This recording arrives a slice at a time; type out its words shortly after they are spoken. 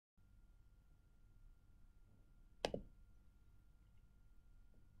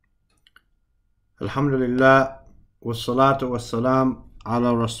Alhamdulillah, wassalatu wassalam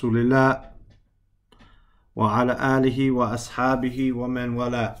ala rasulillah wa ala alihi wa ashabihi wa man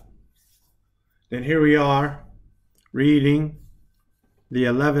wala. Then here we are reading the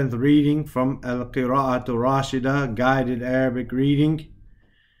 11th reading from Al-Qira'atu Rashida, guided Arabic reading.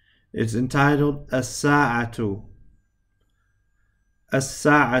 It's entitled As Saaah. As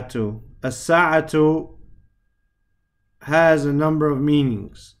Saaah. As Saaah has a number of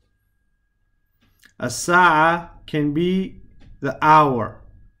meanings. As Saaah can be the hour.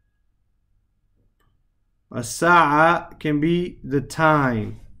 As Saaah can be the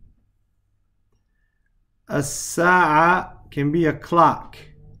time. As Saaah can be a clock.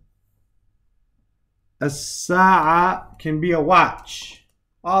 As Saaah can be a watch.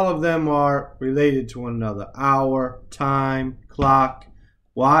 All of them are related to one another. Hour, time, clock,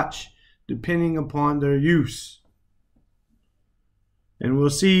 watch, depending upon their use. And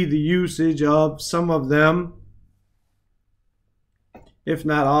we'll see the usage of some of them. If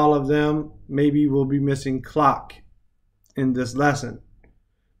not all of them, maybe we'll be missing clock in this lesson.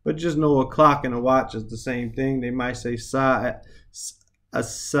 But just know a clock and a watch is the same thing. They might say sa'atul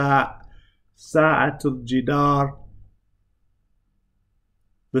jidar,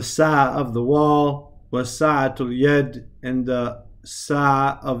 the sa' of the wall, was sa'atul yad, and the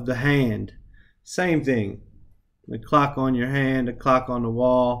sa' of the hand. Same thing. The clock on your hand, the clock on the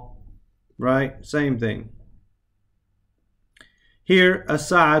wall, right? Same thing. Here, as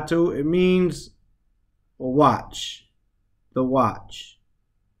Saaah, it means a watch. The watch.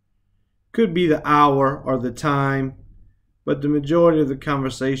 Could be the hour or the time, but the majority of the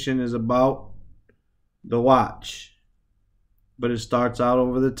conversation is about the watch. But it starts out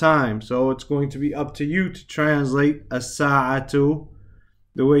over the time, so it's going to be up to you to translate as Saaah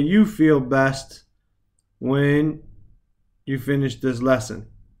the way you feel best when you finish this lesson.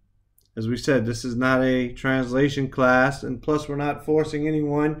 As we said, this is not a translation class, and plus we're not forcing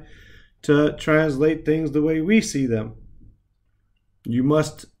anyone to translate things the way we see them. You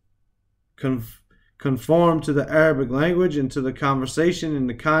must conform to the Arabic language and to the conversation in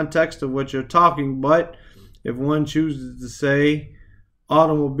the context of what you're talking. But if one chooses to say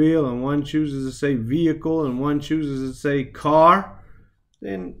automobile and one chooses to say vehicle and one chooses to say car,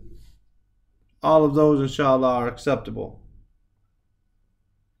 then all of those inshallah are acceptable.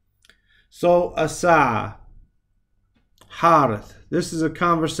 So As Saaah, Harith. This is a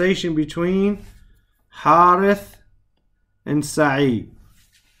conversation between Harith and Sa'id.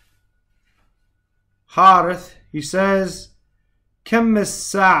 Harith, he says, Kam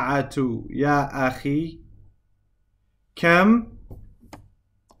as-sa'atu ya akhi. Kam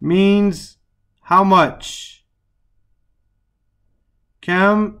means how much.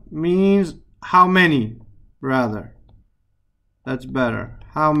 Kam means how many, rather. That's better.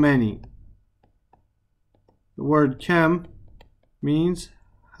 How many. The word kam means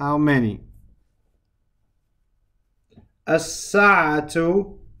how many. As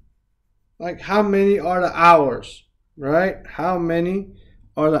Saaah, like how many are the hours, right? How many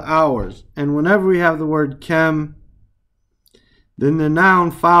are the hours? And whenever we have the word kam, then the noun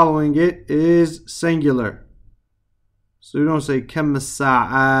following it is singular. So we don't say kam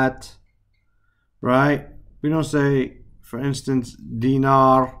as-sa'at, right? We don't say, for instance,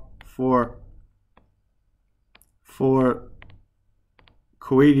 dinar for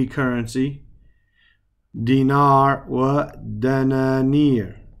Kuwaiti currency. Dinar wa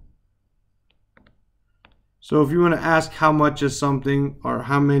dananir. So if you want to ask how much is something or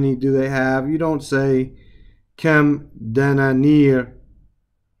how many do they have, you don't say kam dananir.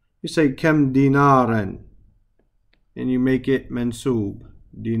 You say kam dinaran, and you make it mansub.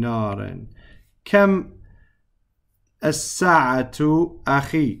 Dinaran. Kam as-sa'atu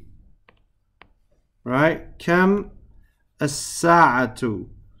akhi. Right? Kam as-sa'atu.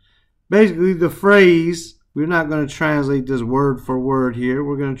 Basically, the phrase, we're not going to translate this word for word here.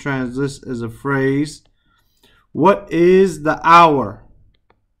 We're going to translate this as a phrase. What is the hour?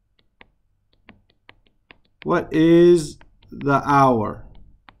 What is the hour?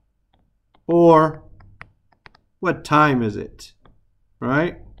 Or, what time is it?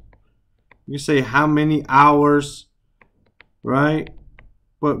 Right? You say how many hours, right?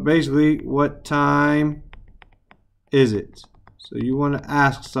 But basically, what time is it? So you want to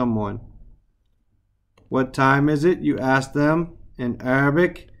ask someone, what time is it? You ask them in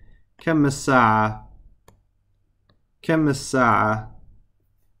Arabic, Kam as-sa'ah. Kam as-sa'ah.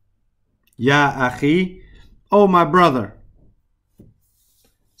 Ya akhi. Oh, my brother.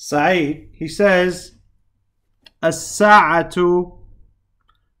 Sa'id, he says, As-sa'atu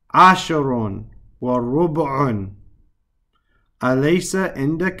wa rub'un. Alaysa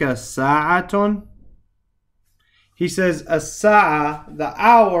indaka sa'atun? he says As Saaah, the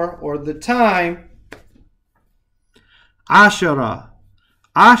hour or the time. Ashara.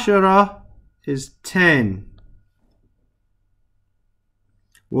 Ashara is 10.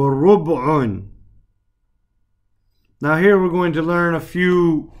 وَرُبْعٌ. Now here we're going to learn a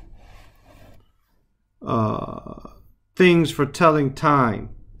few things for telling time.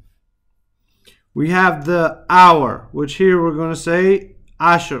 We have the hour, which here we're going to say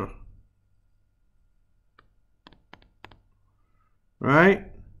Ashr.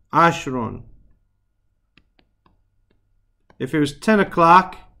 Right? Ashrun. If it was 10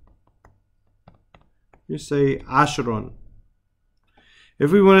 o'clock, you say Ashrun.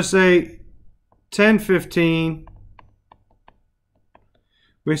 If we want to say 10:15,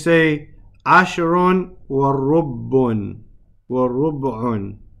 we say Ashrun wa rubbun. Wa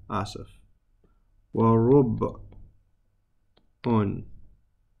rub'un. Asaf. Wa rub'un.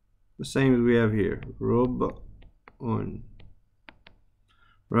 The same as we have here. Rub'un.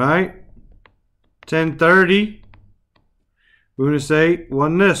 Right? 10:30. We're going to say wa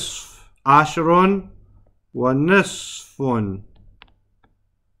nisf. Ashrun wa nisfun.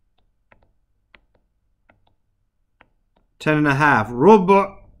 10.5.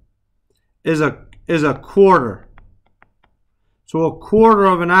 Rub' is a quarter. So a quarter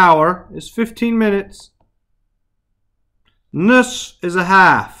of an hour is 15 minutes. Nus is a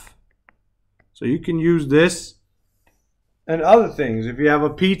half. So you can use this and other things. If you have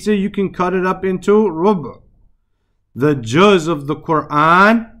a pizza, you can cut it up into rub'. The juz of the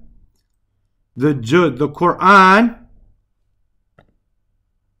Quran. The Quran.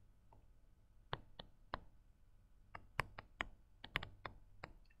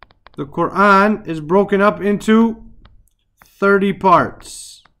 The Quran is broken up into 30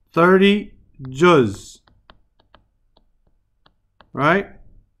 parts. 30 juz. Right?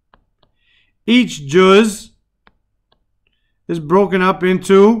 Each juz is broken up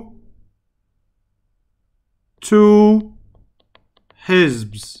into 2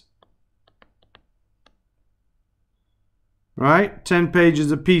 hizbs. Right? 10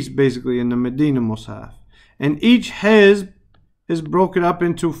 pages apiece basically in the Medina Mus'haf. And each hizb is broken up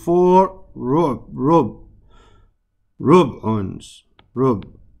into 4 rub'uns.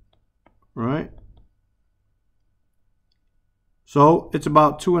 Right? So it's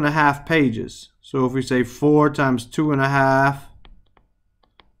about 2.5 pages. So if we say 4 times 2.5,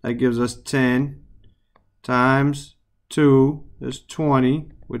 that gives us 10 times 2 is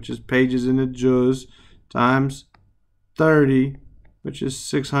 20, which is pages in the juz, times 30, which is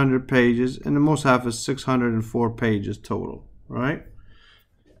 600 pages, and the Mus'haf is 604 pages total. Right?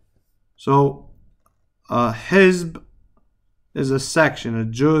 So a hizb is a section, a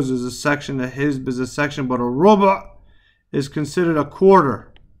juz is a section, a hizb is a section, but a rub' is considered a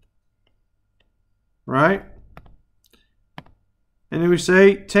quarter. Right? And then we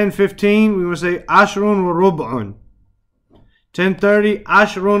say 10:15, we will say Ashrun wa rub'un. 10:30,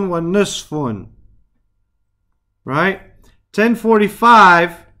 Ashrun wa nisfun. Right?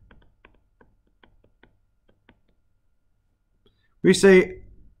 10:45, we say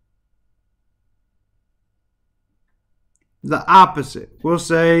the opposite. We'll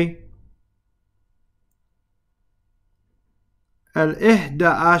say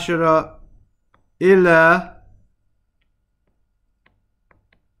al-ihda ashara illa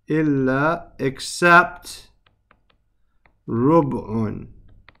except rub'un.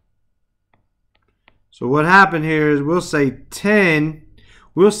 So what happened here is we'll say 10,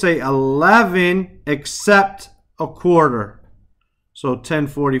 we'll say 11 except a quarter. So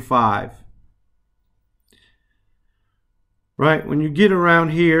 10:45. Right? When you get around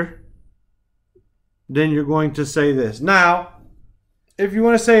here, then you're going to say this. Now, if you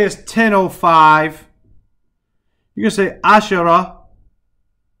want to say it's 10:05, you can say Ashara,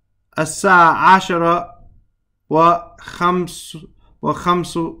 As Saaah Ashara wa khamsu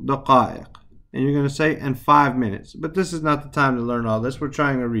daqaiq. And you're going to say in 5 minutes. But this is not the time to learn all this. We're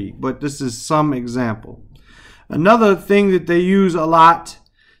trying to read. But this is some example. Another thing that they use a lot,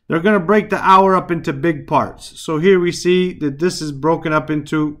 they're going to break the hour up into big parts. So here we see that this is broken up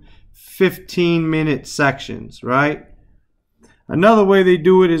into 15-minute sections, right? Another way they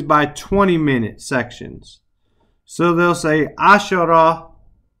do it is by 20-minute sections. So they'll say Ashara,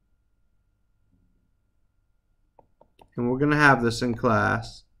 and we're going to have this in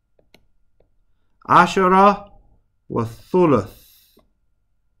class. Ashara wa thuluth.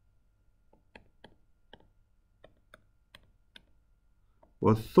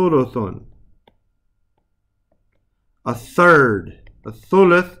 Wa thuluthun. A third. A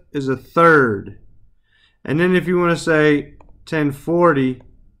thuluth is a third. And then if you want to say 10:40,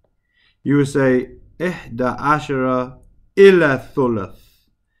 you would say إحدى عشر إلى ثلث.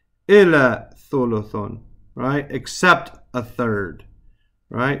 إلى ثلث. Right? Except a third.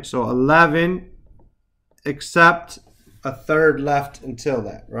 Right? So 11 except a third left until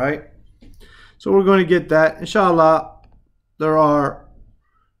that. Right? So we're going to get that. Inshallah, there are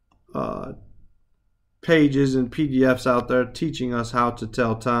pages and PDFs out there teaching us how to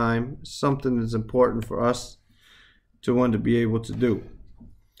tell time. Something that's important for us to want to be able to do.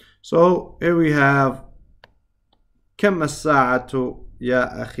 So here we have كم الساعة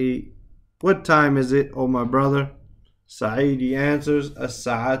يا أخي? What time is it, oh my brother? Saidi answers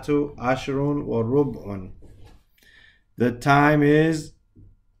الساعة عشر وربع. The time is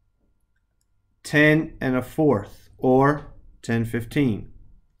 10 1/4 or 10:15.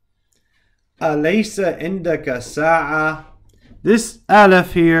 أليس عندك ساعة? This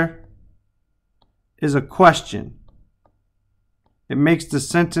aleph here is a question. It makes the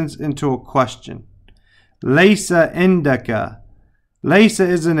sentence into a question. ليس عندك. ليس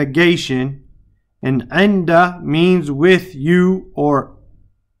is a negation, and عند means with you or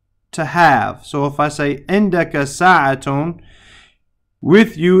to have. So if I say عندك ساعة,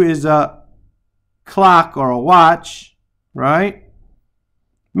 with you is a clock or a watch, right?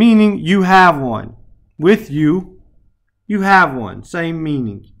 Meaning you have one. With you, you have one. Same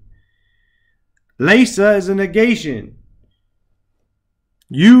meaning. Laysa is a negation.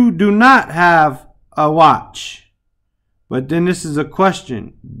 You do not have a watch. But then this is a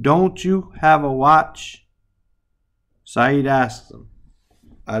question. Don't you have a watch? Saeed asks him.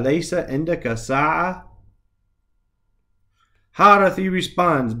 Alaysa indaka sa'a? Harathi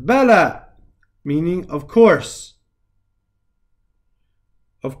responds, Bala, meaning of course.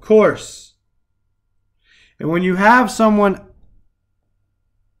 Of course. And when you have someone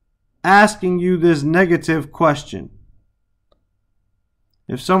asking you this negative question,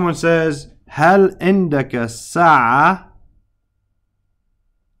 if someone says, هل عندك ساعة?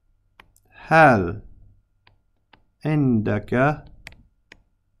 هل عندك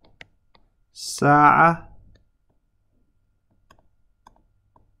ساعة?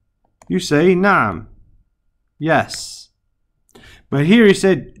 You say, نعم. Yes. But here he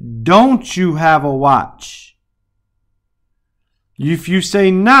said, don't you have a watch? If you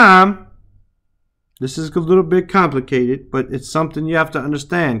say naam, this is a little bit complicated, but it's something you have to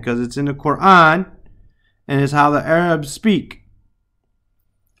understand because it's in the Quran and it's how the Arabs speak.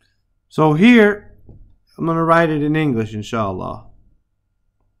 So here, I'm going to write it in English, inshallah,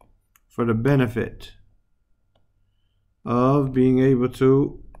 for the benefit of being able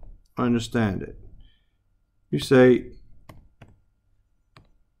to understand it. You say,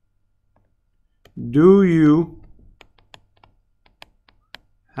 do you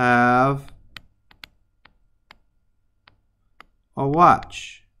have a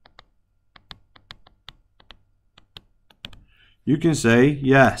watch? You can say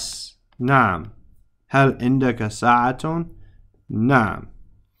yes. نعم. هل عندك ساعة? نعم.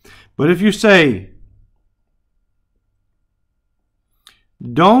 But if you say,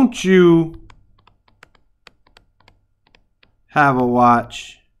 don't you have a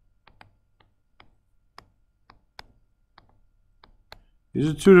watch? These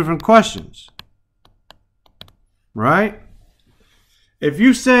are two different questions, right? If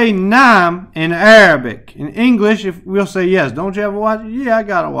you say naam in Arabic, in English, if we'll say yes. Don't you have a watch? Yeah, I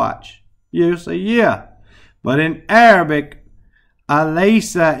got a watch. You'll say yeah. But in Arabic,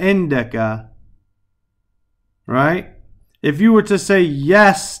 alaysa indaka, right? If you were to say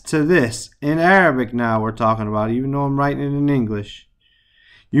yes to this, in Arabic now we're talking about, even though I'm writing it in English,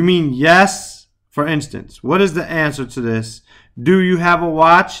 you mean yes, for instance. What is the answer to this? Do you have a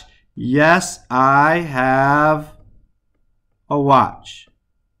watch? Yes, I have a watch.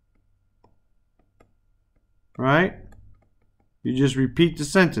 Right? You just repeat the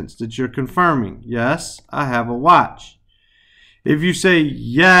sentence that you're confirming. Yes, I have a watch. If you say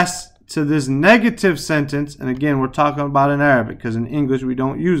yes to this negative sentence, and again, we're talking about in Arabic because in English we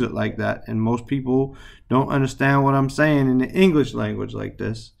don't use it like that, and most people don't understand what I'm saying in the English language like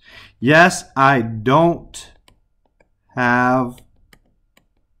this. Yes, I don't have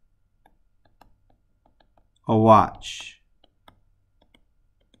a watch.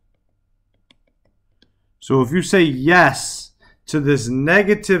 So if you say yes to this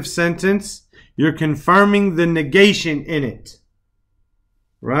negative sentence, you're confirming the negation in it.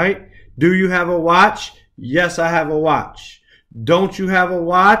 Right? Do you have a watch? Yes, I have a watch. Don't you have a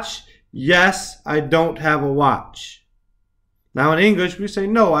watch? Yes, I don't have a watch. Now in English, we say,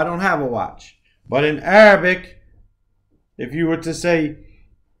 no, I don't have a watch. But in Arabic, if you were to say,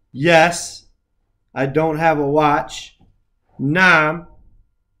 yes, I don't have a watch, naam,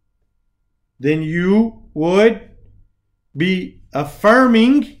 then you would be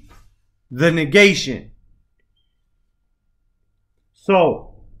affirming the negation.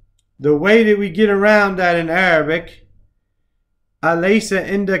 So, the way that we get around that in Arabic, Alaysa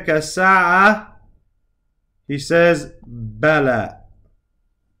indaka sa'a, he says, Bala.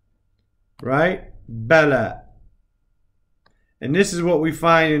 Right? Bala. And this is what we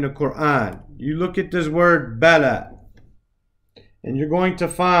find in the Quran. You look at this word Bala, and you're going to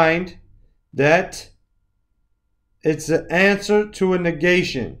find that it's an answer to a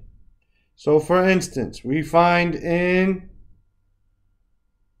negation. So for instance, we find in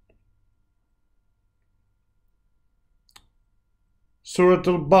Surah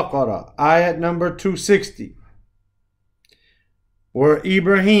Al-Baqarah, ayat number 260, where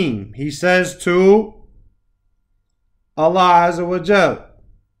Ibrahim, he says to Allah Azza wa Jal,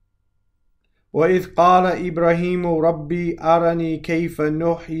 وَإِذْ قَالَ إِبْرَاهِيمُ رَبِّي أَرَنِي كَيْفَ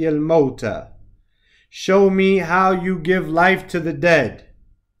نُحْيِي الْمَوْتَى, show me how you give life to the dead.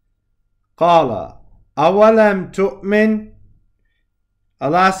 قَالَ أَوَلَمْ تُؤْمِنْ,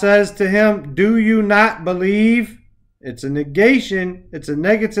 Allah says to him, do you not believe? It's a negation, it's a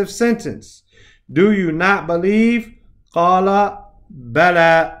negative sentence. Do you not believe? قَالَ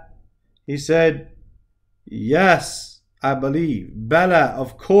بَلَى, he said, yes, I believe. Bala,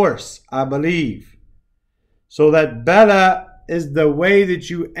 of course, I believe. So that Bala is the way that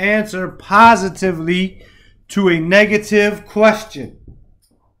you answer positively to a negative question.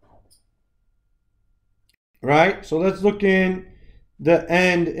 Right? So let's look in the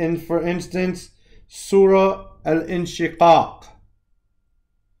end in, for instance, Surah Al-Inshiqaq.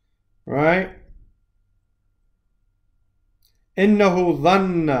 Right? إِنَّهُ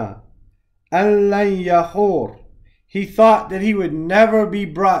ظَنَّ أَن لَن يَحُورَ, he thought that he would never be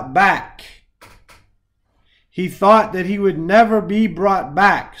brought back. He thought that he would never be brought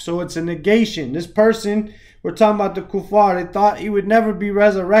back. So it's a negation. This person, we're talking about the kuffar, they thought he would never be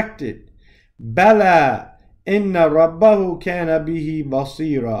resurrected. Bala inna rabbahu kana bihi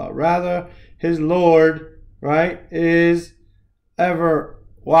basira. Rather, his Lord, right, is ever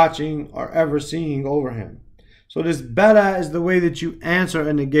watching or ever seeing over him. So this bala is the way that you answer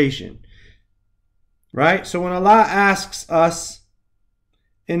a negation. Right? So when Allah asks us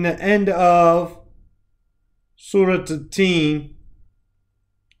in the end of Surah At-Teen,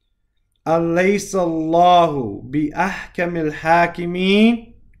 Alaysa Allahu bi ahkamil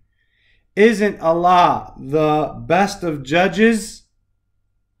hakimeen, isn't Allah the best of judges?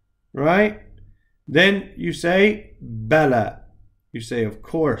 Right? Then you say Bala. You say, of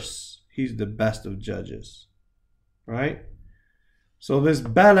course, he's the best of judges. Right? So this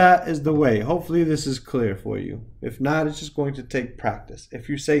Bala is the way. Hopefully this is clear for you. If not, it's just going to take practice. If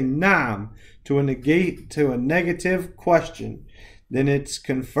you say Naam to a negative question, then it's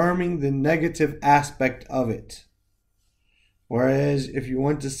confirming the negative aspect of it. Whereas if you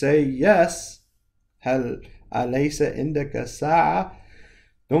want to say yes, Hal alaysa indaka sa'a,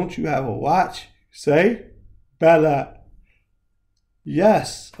 don't you have a watch? Say Bala.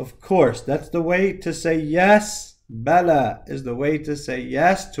 Yes, of course. That's the way to say yes. Bala is the way to say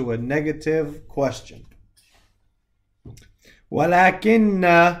yes to a negative question.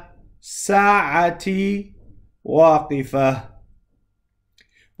 وَلَكِنَّ سَاعَتِي وَاقِفَةٌ.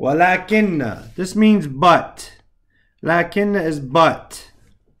 وَلَكِنَّ, this means but. Lakinna is but.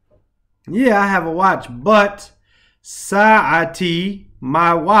 Yeah, I have a watch, but Sa'ati,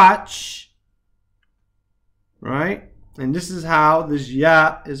 my watch, right? And this is how, this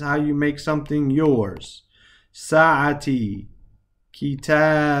ya is how you make something yours. Sa'ati,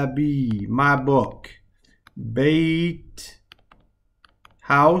 kitabi, my book. Bait,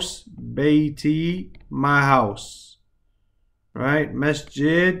 house. Baiti, my house. Right?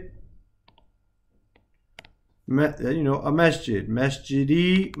 Masjid, a masjid.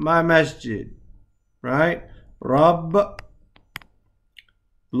 Masjidi, my masjid. Right? Rabb,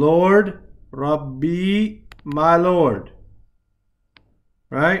 Lord. Rabbi, my Lord.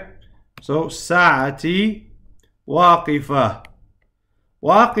 Right? So, Sa'ati, Waqifa.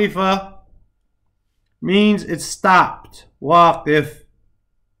 Waqifa means it's stopped. Waqif.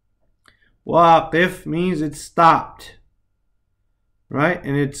 Waqif means it's stopped. Right?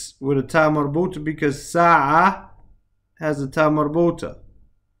 And it's with a ta marbuta because Sa'a has a ta marbuta.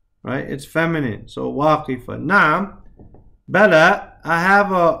 Right? It's feminine. So Waqifa. Naam. Bala, I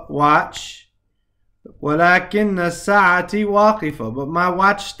have a watch. وَلَكِنَّ السَّاعَةِ وَاقِفَةٌ, but my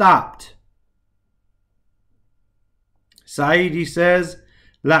watch stopped. Saeed, he says,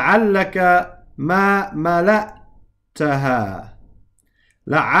 لَعَلَّكَ مَا مَلَأْتَهَا.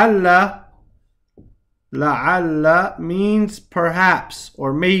 لَعَلَّ means perhaps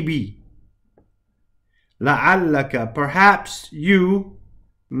or maybe. لعلك, perhaps you.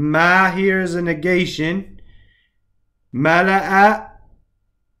 Ma here is a negation. Mala'a,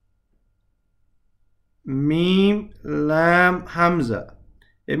 mim, lam, hamza.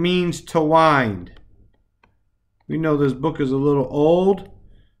 It means to wind. We know this book is a little old.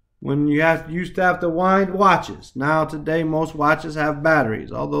 When you used to have to wind watches. Now today most watches have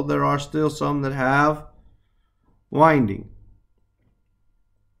batteries, although there are still some that have winding.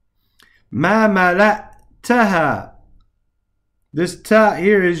 Ma mala'taha. This ta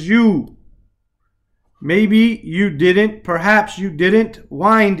here is you. Maybe you didn't, perhaps you didn't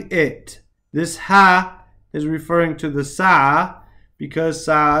wind it. This ha is referring to the sa'ah because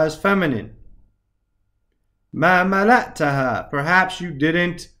sa'ah is feminine. Ma mala'taha. Perhaps you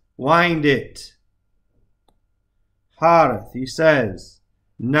didn't wind it. Harith, he says,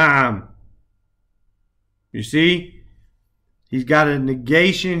 Naam. You see? He's got a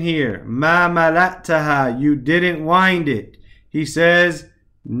negation here. Ma mala'taha. You didn't wind it. He says,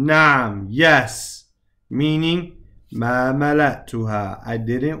 Naam. Yes. Meaning, Ma mala'tuha. I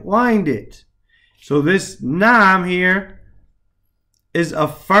didn't wind it. So this Naam here is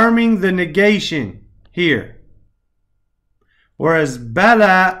affirming the negation here. Whereas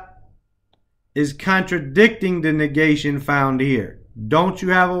Bala is contradicting the negation found here. Don't you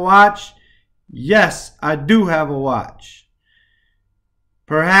have a watch? Yes, I do have a watch.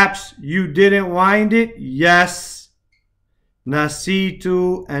 Perhaps you didn't wind it? Yes.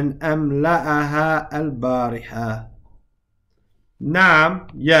 Nasitu an amla'aha al-bariha. Naam,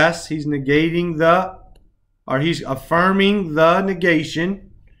 yes, he's negating the, or he's affirming the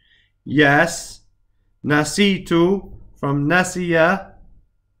negation. Yes. Nasitu, from nasiya,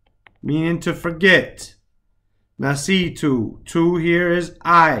 meaning to forget. Nasitu, tu here is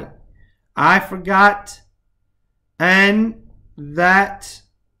I. I forgot, and that,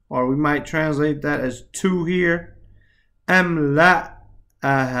 or we might translate that as tu here. Amla'aha,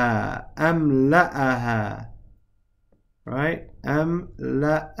 amla'aha, right?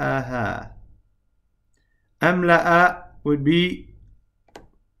 Amla'aha. Amla'a would be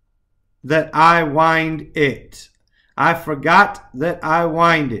that I wind it. I forgot that I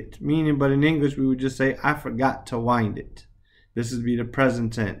wind it. Meaning, but in English we would just say, I forgot to wind it. This would be the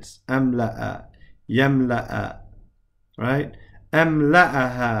present tense. Amla'a, yamla'a, right?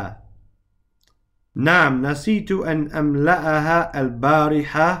 Amla'aha. Naam, nasitu an amla'aha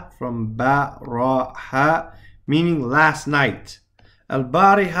al-bariha, from ba'raha, meaning last night.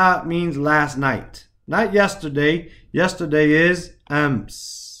 Al-bariha means last night. Not yesterday. Yesterday is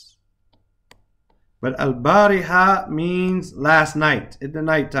ams. But al-bariha means last night, at the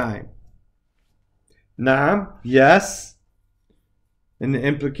night time. Naam, yes. And the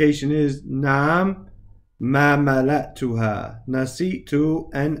implication is Naam ma mala'tuha. Nasitu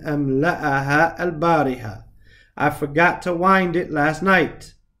an amla'aha al-bariha. I forgot to wind it last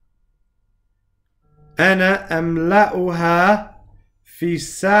night. Ana amla'uha fi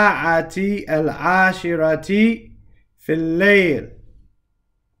sa'ati al-ashirati fil layl.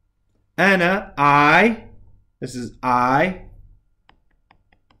 Ana, I, this is I,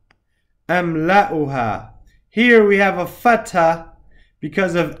 amla'uha. Here we have a fatha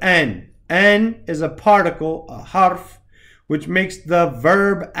because of n. N is a particle, a harf, which makes the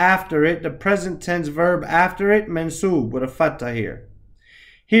verb after it, the present tense verb after it, mansub, with a fatha here.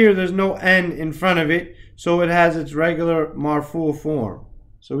 Here there's no n in front of it, so it has its regular marfu form.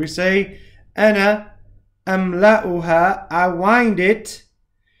 So we say, ana amla'uha, I wind it,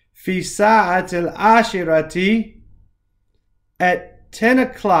 fi sa'at al-ashirati, at 10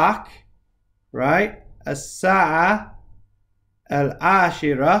 o'clock, right? As Saaah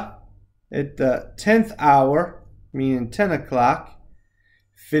al-ashira, at the 10th hour, meaning 10 o'clock.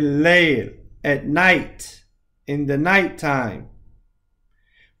 Fil layl, at night, in the night time.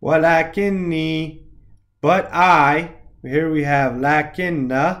 Walakinni, but I, here we have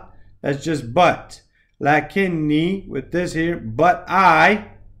lakinna, that's just but. Lakinni, with this here, but I,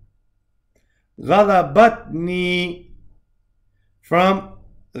 ghalabatni, from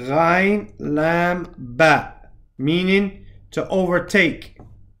ghain lam ba, meaning to overtake,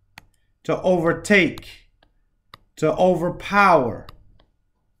 to overtake, to overpower,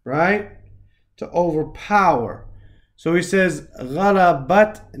 right? To overpower. So he says,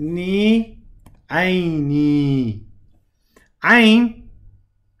 ghalabatni aini. Ain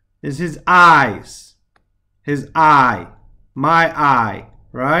is his eyes, his eye, my eye,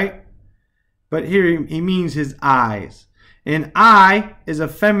 right? But here he means his eyes. And I is a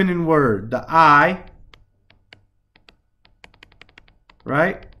feminine word. The I,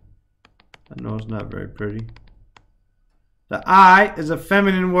 right? I know it's not very pretty. The I is a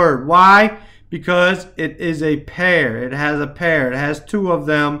feminine word. Why? because it is a pair. It has a pair. It has two of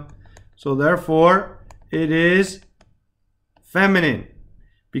them. So therefore, it is feminine.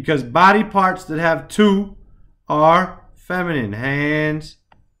 Because body parts that have two are feminine. Hands,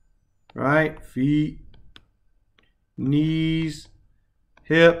 right? Feet, knees,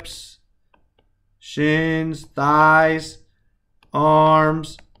 hips, shins, thighs,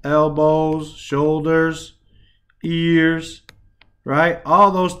 arms, elbows, shoulders, ears, right?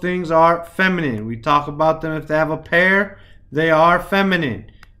 All those things are feminine. We talk about them if they have a pair, they are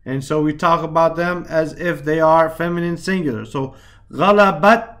feminine. And so we talk about them as if they are feminine singular. So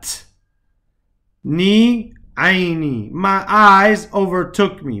غلبت ni عيني. My eyes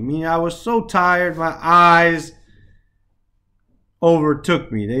overtook me. Meaning I was so tired, my eyes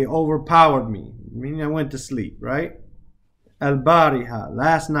overtook me. They overpowered me. Meaning I went to sleep, right? البارحة,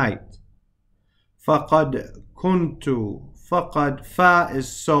 last night. فقد كنت. فقد, fa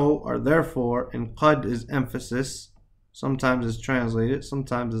is so or therefore, and qad is emphasis. Sometimes it's translated,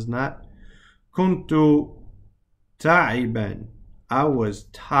 sometimes it's not. كنت تعبا. I was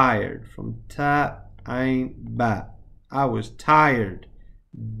tired. From ta, ain, ba. I was tired.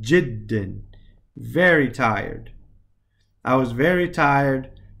 جدا. Very tired. I was very tired.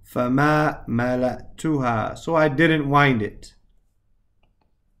 فما ملأتها. So I didn't wind it.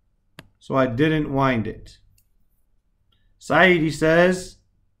 So I didn't wind it. Saidi says,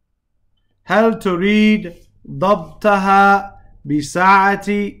 هل تريد ضبطها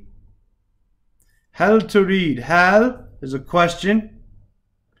بساعة. هل تريد. هل is a question.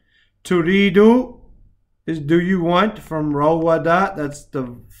 تريد is do you want, from rawada.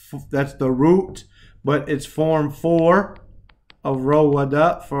 That's the root, but it's form 4 of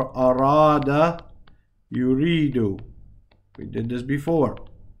rawada for arada yuridu. We did this before,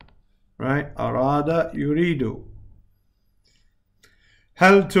 right? Arada yuridu.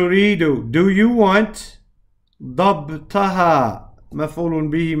 هل تريد, do you want, ضبطها مفعول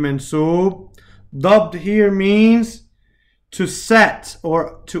به منصوب. ضبط here means to set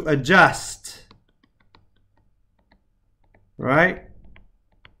or to adjust, right?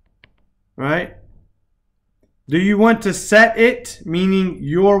 Right? Do you want to set it, meaning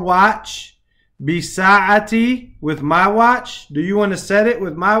your watch, bisaati, with my watch? Do you want to set it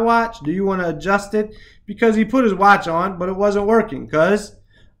with my watch? Do you want to adjust it? Because he put his watch on, but it wasn't working. Because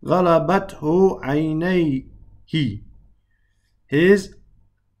غلبته عينيه. His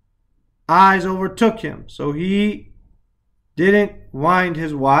eyes overtook him. So he didn't wind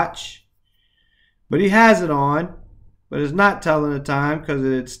his watch, but he has it on, but it's not telling the time because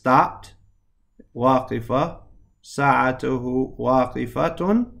it had stopped. واقفة. ساعته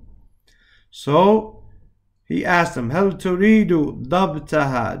واقفة. So he asked him, هل تريد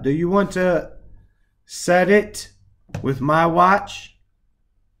ضبطها? Do you want to set it with my watch?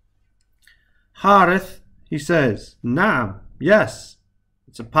 Harith, he says, نعم, yes.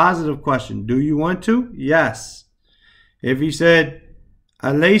 It's a positive question. Do you want to? Yes. If he said,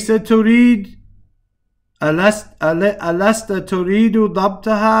 أليس تريد ألست تريد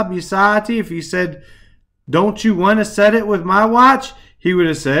ضبطها بساعتي? If he said, don't you want to set it with my watch? He would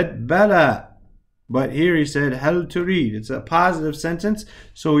have said, بلى. But here he said, هل تريد. It's a positive sentence,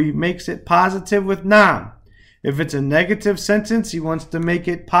 so he makes it positive with نعم. If it's a negative sentence, he wants to make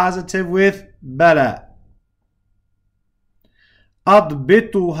it positive with بلى.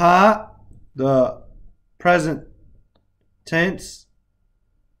 أضبطها, the present tense,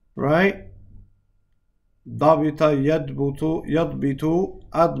 right? ضبط يضبط يضبط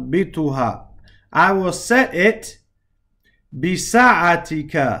أضبطها. I will set it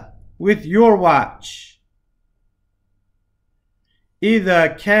بساعتك, with your watch. إذا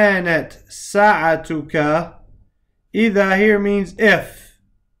كانت ساعتك. إذا here means if.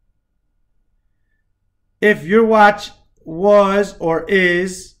 If your watch was or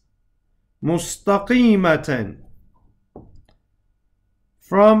is مستقيمة.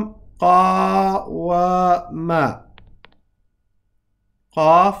 From قاوم.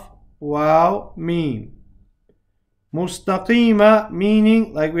 قاف, واو, ميم. مستقيمة,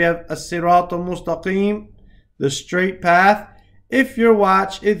 meaning like we have الصراط المستقيم, the straight path. If your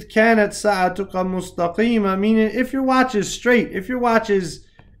watch, إذ كانت ساعتك مستقيمة, meaning if your watch is straight, if your watch is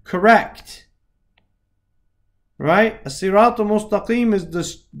correct. Right? الصراط المستقيم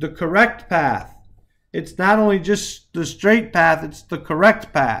is the correct path. It's not only just the straight path, it's the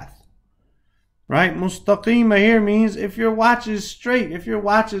correct path. Right? Mustaqima here means if your watch is straight, if your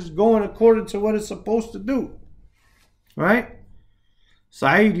watch is going according to what it's supposed to do. Right?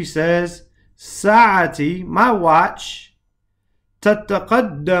 Saidi says, Sa'ati, my watch,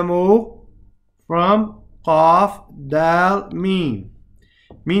 tataqaddamu, from qaf, dal, meen.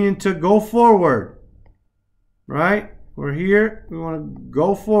 meaning to go forward. Right? We're here, we want to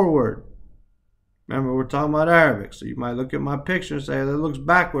go forward. Remember, we're talking about Arabic, so you might look at my picture and say, that looks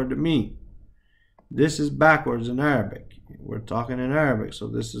backward to me. This is backwards in Arabic. We're talking in Arabic, so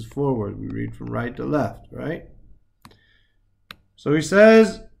this is forward. We read from right to left, right? So he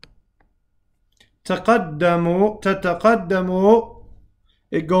says, تقدموا, تتقدموا,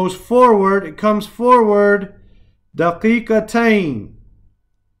 it goes forward, it comes forward, دقيقتين,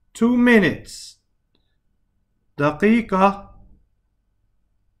 2 minutes. دقيقة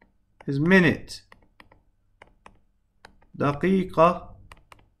is minute. دقيقة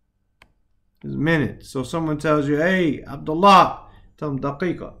is minute. So someone tells you, hey, Abdullah, tell them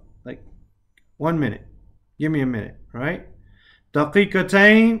دقيقة, like 1 minute. Give me a minute, right?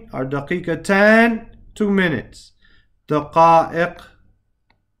 دقيقتين or دقيقتان, 2 minutes. دقائق,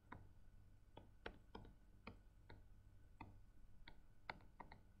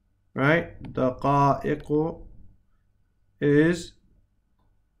 right? دقائق is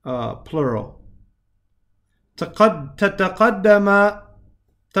plural. تتقدم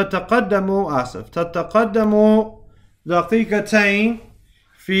دقيقتين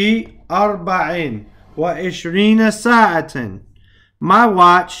في 24 ساعة. My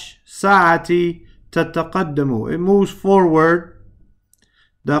watch, ساعتي تتقدم, it moves forward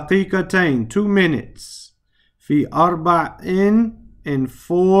دقيقتين, 2 minutes. في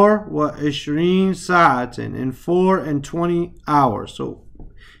 24 ساعة, in 4 and 20 hours. So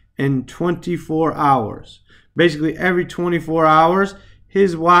in 24 hours. Basically every 24 hours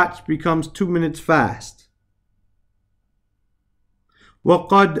his watch becomes 2 minutes fast.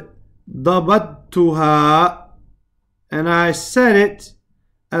 وقد ضبطتها, and I said it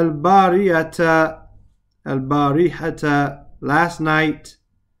البارحة last night.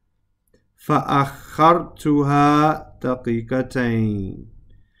 فأخرتها دقيقتين.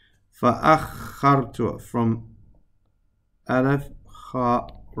 فأخرتها from ألف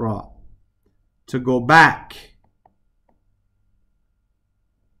خاء را, to go back,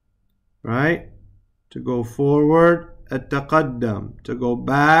 right? To go forward, التقدم, to go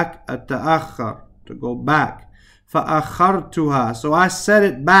back, التأخر, to go back. فأخرتها, so I set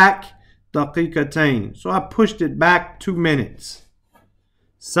it back دقيقتين, so I pushed it back 2 minutes.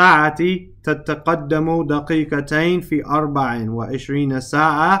 ساعتي تتقدم دقيقتين في 24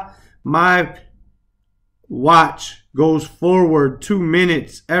 ساعة. My watch goes forward 2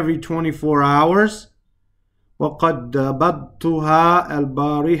 minutes every 24 hours. وقد ضبطتها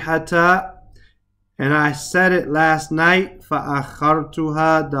البارحة, and I said it last night.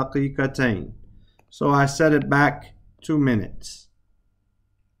 فأخرتها دقيقتين, so I set it back 2 minutes.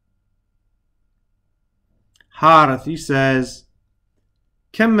 Harith, he says,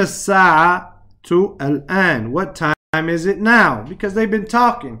 كم الساعة الآن, what time is it now? Because they've been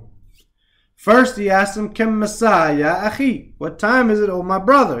talking. First he asked him, كم الساعة يا أخي, what time is it, oh my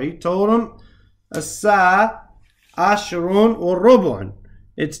brother? He told him, الساعة 10:15,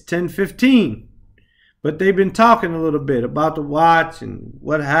 it's 10:15. But they've been talking a little bit about the watch and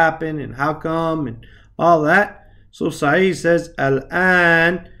what happened and how come and all that. So Sa'id says,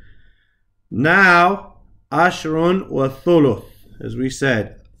 الآن, now, 10:30. As we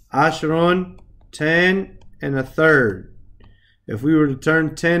said, 10, 10 1/3. If we were to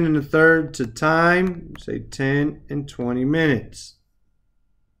turn 10 1/3 to time, say 10 and 20 minutes.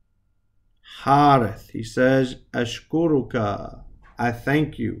 Harith, he says, Ashkuruka, I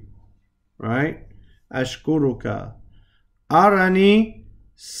thank you, right? Ashkuruka. Arani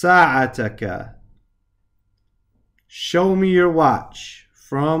sa'ataka, show me your watch,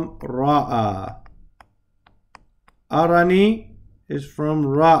 from Ra'a. Arani is from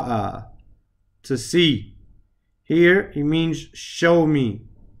Ra'a, to see. Here he means show me.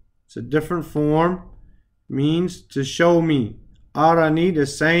 It's a different form, means to show me. Arani, the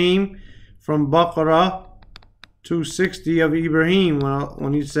same from Baqarah 260 of Ibrahim,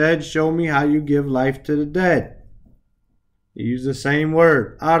 when he said, show me how you give life to the dead. He used the same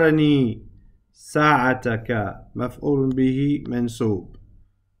word. Arani sa'ataka, maf'ulun bihi mansub,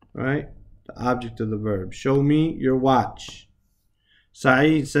 right? The object of the verb. Show me your watch.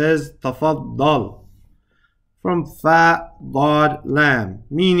 Sa'id says, tafaddal, from fa, dad, lam,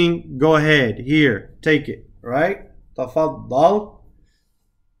 meaning go ahead, here, take it, right? Tafaddal,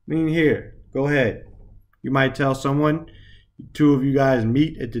 mean here, go ahead. You might tell someone, 2 of you guys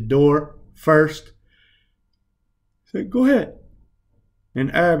meet at the door first. Say, go ahead. In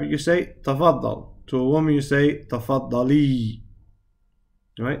Arabic, you say tafaddal. To a woman, you say tafaddali.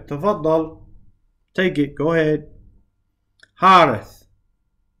 Right? Tafaddal, take it, go ahead. Harith,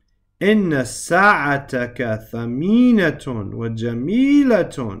 إن ساعتك ثمينة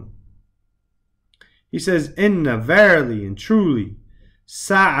وجميلة. He says, Inna, verily and truly.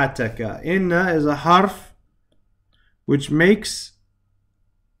 Sa'ataka. Inna is a harf which makes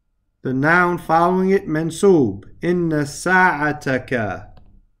the noun following it mansoob. Inna sa'ataka.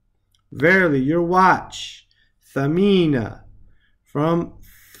 Verily, your watch. Thamina. From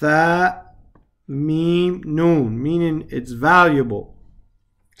tha, mim, noon. Meaning it's valuable.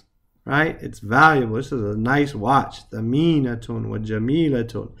 Right? It's valuable. This is a nice watch. Thaminatun wa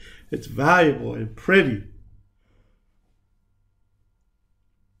jamilatun. It's valuable and pretty.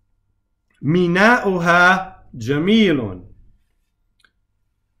 Mina'uha jamilun.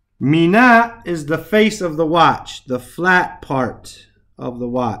 Mina is the face of the watch, the flat part of the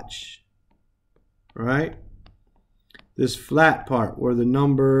watch. Right? This flat part where the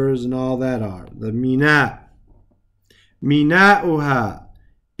numbers and all that are. The mina. Mina'uha.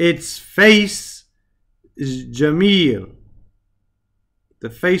 Its face is jamil. The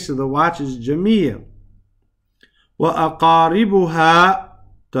face of the watch is jamil. وَأَقَارِبُهَا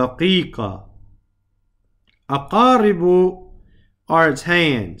دَقِيقَةٌ. Aqaribu are its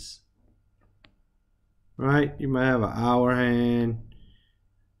hands. Right? You might have an hour hand.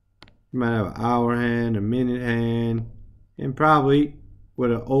 You might have an hour hand, a minute hand, and probably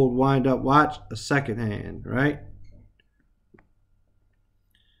with an old wind-up watch, a second hand, right?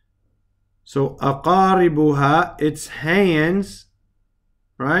 So aqaribuha, its hands,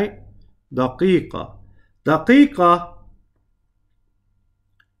 right? Daqiqa. Daqiqa,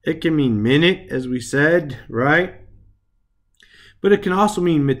 it can mean minute, as we said, right? But it can also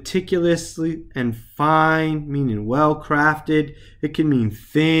mean meticulously and fine, meaning well crafted. It can mean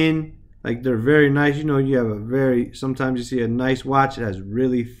thin, like they're very nice. You know, you have a very, sometimes you see a nice watch, it has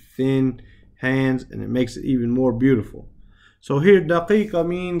really thin hands, and it makes it even more beautiful. So here, daqiqa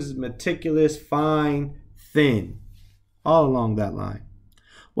means meticulous, fine, thin, all along that line.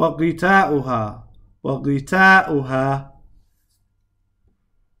 وَقِتَاؤُهَا. وَقِتَاؤُهَا.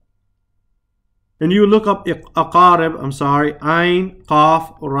 And you look up aqarib, ayn,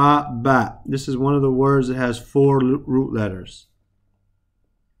 qaf, ra, ba. This is one of the words that has 4 root letters.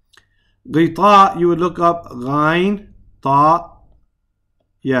 Ghita, you would look up ghain, ta,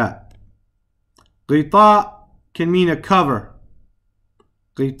 ya. Ghita can mean a cover.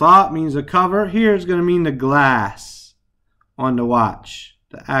 Ghita means a cover. Here it's going to mean the glass on the watch.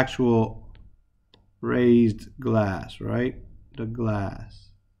 The actual raised glass, right? The glass.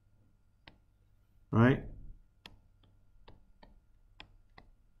 Right?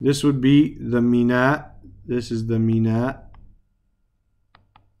 This would be the mina. This is the mina.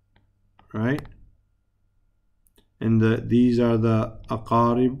 Right? And these are the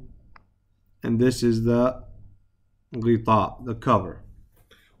aqarib. And this is the ghita, the cover.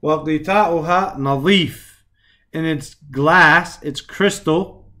 وَغِطَاؤُهَا نَظِيفٌ. And its glass, its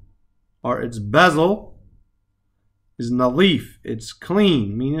crystal, or its bezel, is nadif. It's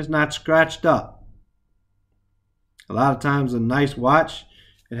clean, meaning it's not scratched up. A lot of times a nice watch,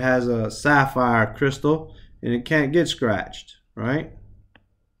 it has a sapphire crystal, and it can't get scratched, right?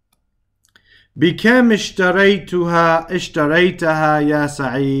 بِكَمْ اشْتَرَيْتَهَا يَا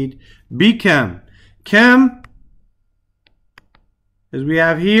سَعِيد. بِكَمْ. Kam, as we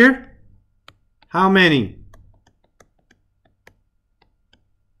have here, how many?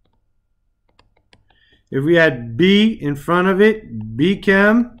 If we had B in front of it,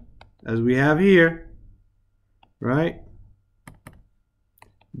 bikam, as we have here, right?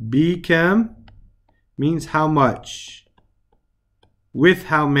 Bikam means how much, with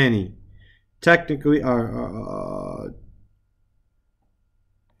how many. Technically,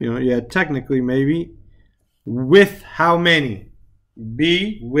 technically maybe, with how many.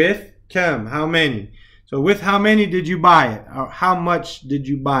 B with kam, how many. So with how many did you buy it? Or how much did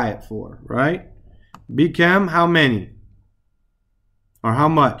you buy it for, right? Bikam, how many? Or how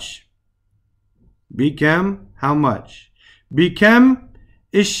much? Bikam, how much? Bikam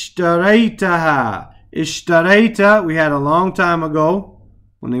ishtaraytaha. Ishtarayta, we had a long time ago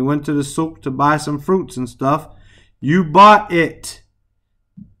when they went to the souk to buy some fruits and stuff. You bought it.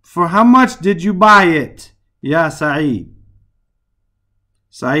 For how much did you buy it? Ya Sa'id.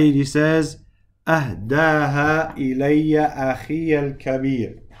 Sa'id, he says, أهداها إلي أخي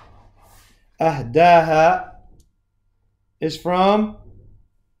الكبير. أهداها is from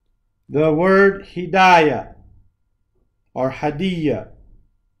the word hidayah or hadiyah,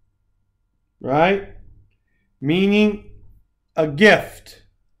 right? Meaning a gift.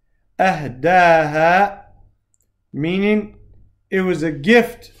 أهداها meaning it was a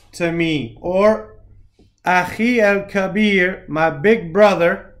gift to me, or Akhi al-Kabir, my big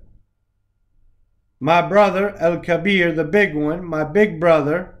brother, My brother, Al-Kabir, the big one, my big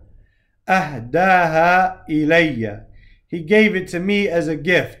brother, أهداها إلي. He gave it to me as a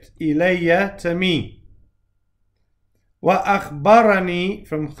gift. إلي, to me. وأخبرني,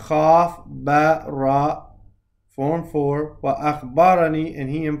 from خاف با را, form 4. وأخبرني, and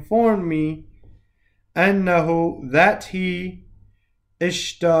he informed me, أنه, that he,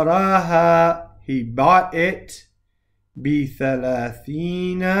 اشتراها, he bought it,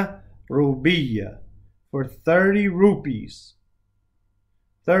 بثلاثين روبية, for 30 rupees.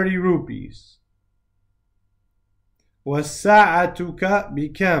 30 rupees. وَسَاعَتُكَ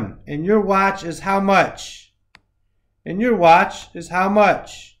بِكَمْ, and your watch is how much? And your watch is how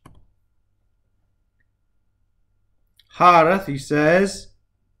much? Harith, he says,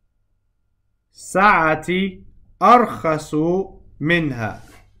 ساعتي أرخص منها.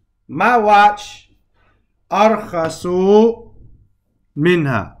 My watch, أرخص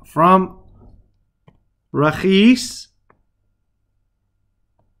منها, from رخيص,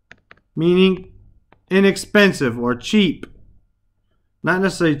 meaning inexpensive or cheap. Not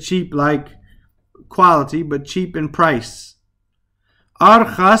necessarily cheap like quality, but cheap in price.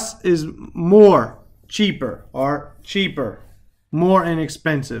 Arkhas is more, cheaper, or cheaper. More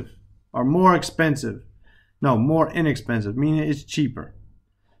inexpensive, or more expensive. No, more inexpensive, meaning it's cheaper.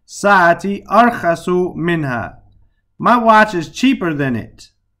 Saati arkhasu minha. My watch is cheaper than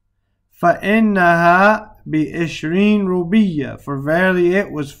it. فَإِنَّهَا بِإِشْرِينَ رُبِيَّةٍ, for verily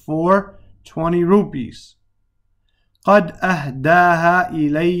it was for 20 rupees. قَدْ أَهْدَاهَا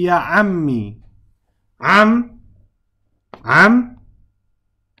إِلَيَّ عَمِّي. Am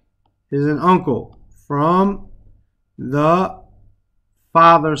is an uncle from the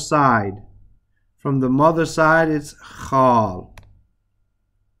father's side. From the mother's side, it's khal.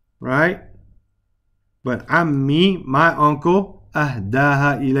 Right? But ammi, my uncle,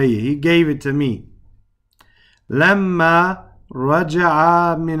 ahdaha ilayya, he gave it to me. Lamma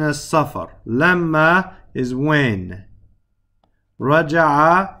raja'a min as-safar. Lamma is when.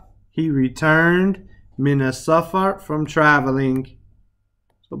 Raja'a, he returned, min as-safar, from traveling.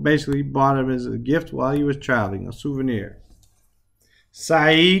 So basically he bought him as a gift while he was traveling, a souvenir.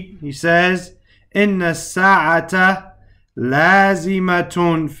 Sa'id, he says, Inna as-sa'ata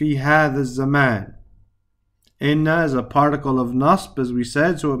lazimatun fi hadha az-zaman. Inna is a particle of nasb, as we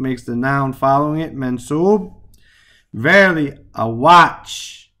said, so it makes the noun following it mansub. Verily, a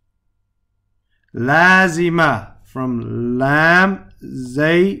watch. Lazima, from lam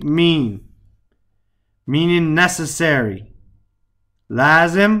zay, meaning necessary.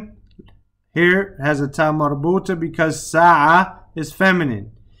 Lazim here has a ta marbuta because sa'a is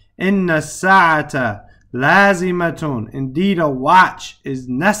feminine. Inna sa'ata lazimatun. Indeed, a watch is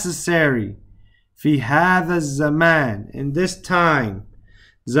necessary. Fi hadha zaman, in this time.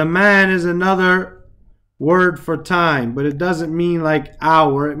 Zaman is another word for time, but it doesn't mean like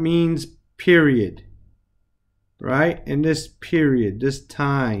hour, it means period. Right? In this period, this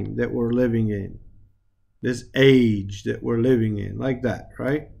time that we're living in. This age that we're living in, like that,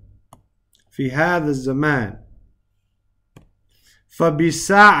 right? في هذا الزمان.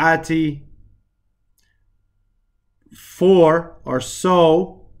 فبساعة, for or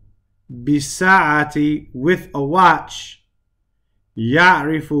so, بساعة, with a watch,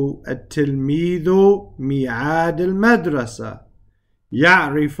 يعرف التلميذ ميعاد المدرسة.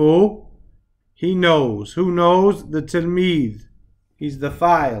 يعرف, he knows. Who knows? The tilmid. He's the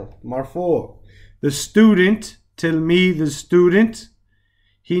file, marfu'. The student, tilmid, the student,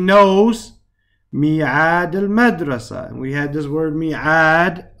 he knows mi'ad al-madrasa. And we had this word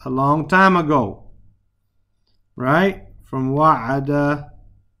mi'ad a long time ago. Right? From wa'ada.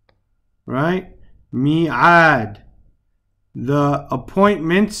 Right? Mi'ad. The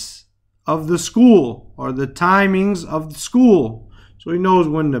appointments of the school, or the timings of the school. So he knows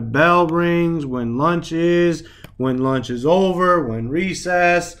when the bell rings, when lunch is over, when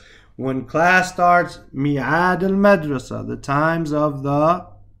recess, when class starts. Mi'ad al-madrasa, the times of the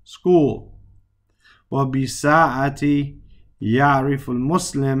school. وَبِسَاعَةِ يَعْرِفُ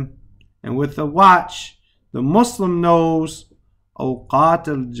الْمُسْلِمِ, and with the watch, the Muslim knows أوقات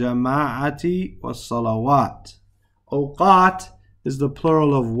الجماعة والصلوات. Awqat is the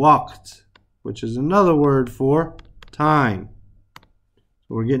plural of waqt, which is another word for time.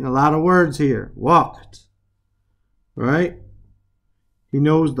 So we're getting a lot of words here. Waqt. Right? He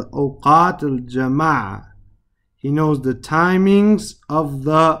knows the awqat al-jama'ah. He knows the timings of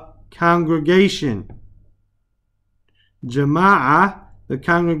the congregation. Jama'ah, the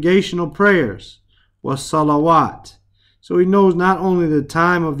congregational prayers, was salawat. So he knows not only the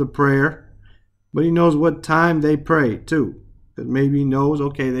time of the prayer, but he knows what time they pray too. because maybe he knows,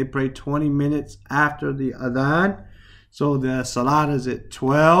 okay, they pray 20 minutes after the adhan, so the salat is at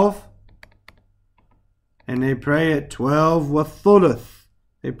 12, and they pray at 12 with thuluth.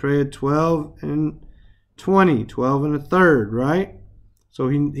 They pray at 12 and 20, 12 and a third, right? So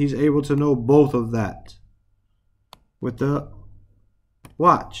he's able to know both of that with the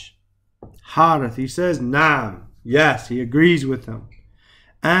watch. Harith, he says, Naam. Yes, he agrees with him.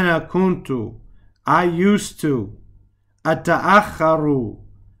 Ana kuntu, I used to. Ata'akharu,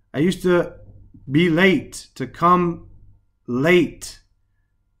 I used to be late, to come late.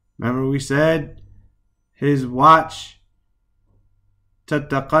 Remember we said his watch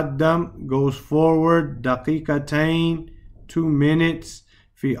tataqaddam goes forward daqiqatain, 2 minutes,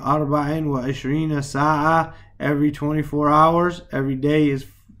 fi arba'in wa ishrina sa'a, every 24 hours, every day his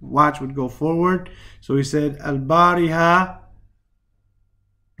watch would go forward. So he said al-bariha,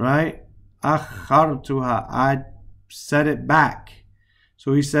 right? Akhartuha, I set it back.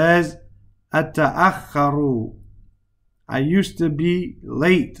 So he says ata'akharu, I used to be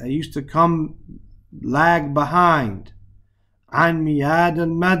late, I used to come lag behind. An miyad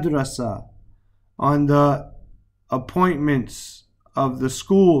al-madrasa, on the appointments of the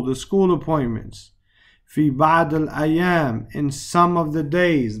school appointments. Fi ba'd al-ayam, in some of the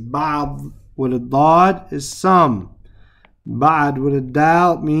days. Ba'd with a dad is some. Ba'd with a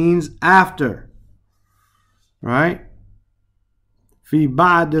dal means after. Right? Fi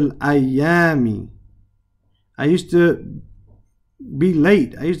ba'd al-ayami, I used to be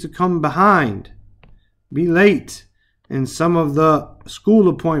late. I used to come behind. Be late in some of the school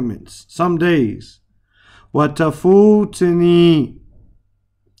appointments, some days. وَتَفُوتِنِي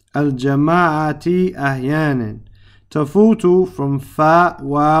الْجَمَاعَةِ أَحْيَانًا. Tafutu from fa,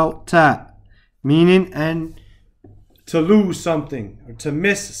 waw, ta, meaning and to lose something or to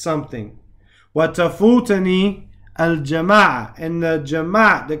miss something. وَتَفُوتَنِي الْجَمَاعَةِ, and the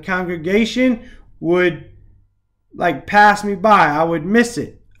jama'at, the congregation, would like pass me by. I would miss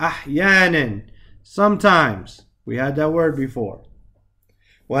it. أحيانا, sometimes. We had that word before.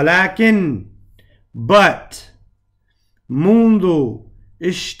 ولكن, but. منذ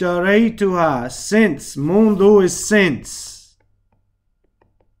اشتريتها, since. منذ is since.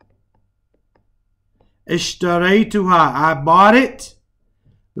 اشتريتها, I bought it.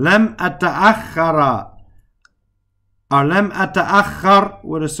 لم أتأخر, or لم أتأخر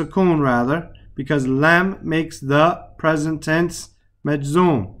with a sukoon rather, because lam makes the present tense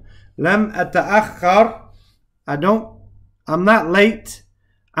majzoom. لم أتأخر, I'm not late.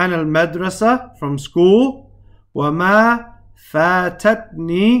 عن المدرسة, from school. وما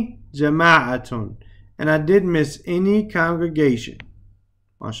فاتتني جماعة, and I did miss any congregation.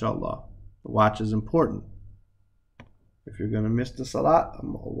 MashaAllah. The watch is important. If you're going to miss the salat, a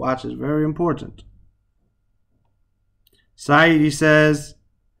watch is very important. Saidi says,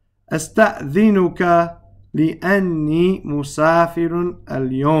 أستأذنك لأني مسافر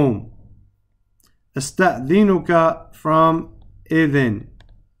اليوم. أستأذنك from إذن,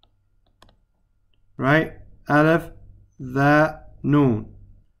 right? Alif, the, noon,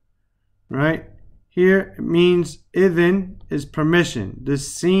 right? Here it means إذن is permission. The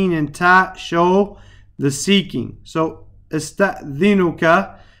sin and ta show the seeking. So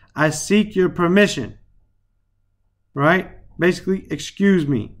أستأذنك, I seek your permission, right? Basically, excuse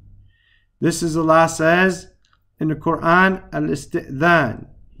me. This is Allah says in the Quran, al-istidhan.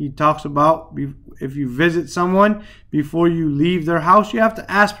 He talks about if you visit someone, before you leave their house, you have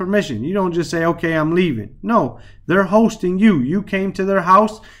to ask permission. You don't just say, okay, I'm leaving. No, they're hosting you. You came to their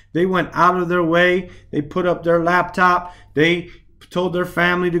house. They went out of their way. They put up their laptop. They told their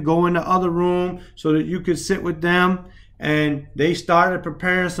family to go in the other room so that you could sit with them. And they started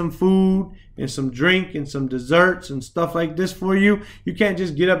preparing some food and some drink and some desserts and stuff like this for you. You can't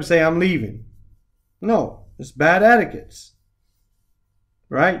just get up and say, I'm leaving. No, it's bad etiquette.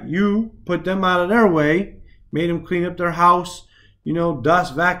 Right? You put them out of their way, made them clean up their house,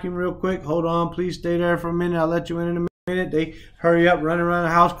 dust, vacuum real quick. Hold on, please stay there for a minute. I'll let you in a minute. They hurry up, run around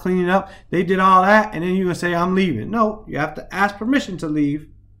the house, cleaning up. They did all that, and then you're going to say, I'm leaving. No, you have to ask permission to leave.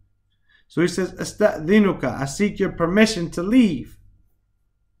 So he says, أستأذنك, I seek your permission to leave.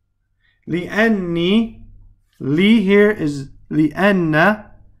 لأني, li here is لأن,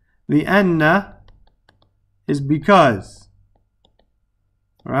 لأن is because.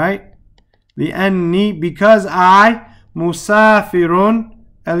 Right? لأني, because I, مسافر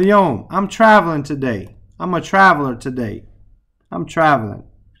اليوم, I'm traveling today. I'm a traveler today. I'm traveling.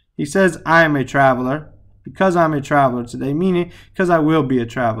 He says I am a traveler. Because I'm a traveler today, meaning because I will be a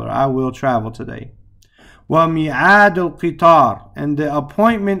traveler. I will travel today. وَمِعَادُ الْقِطَارِ, and the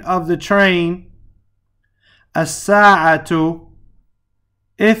appointment of the train. As Saaah,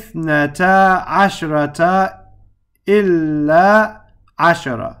 اثنتا عشرة إلا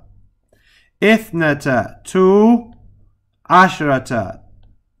عشرة. اثنتا 2 عشرة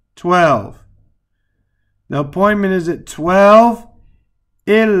 12. The appointment is at 12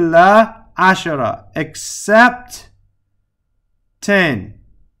 إلا عشرة except 10,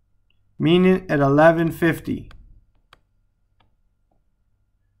 meaning at 11:50.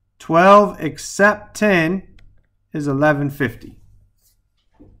 12 except 10 is 11:50.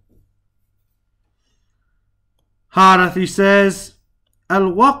 Harith, he says,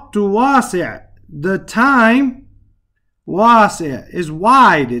 الوقت واسع. The time واسع is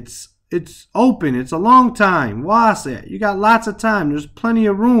wide. It's open. It's a long time. واسع. You got lots of time. There's plenty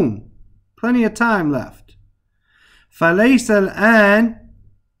of room. Plenty of time left. فليس الآن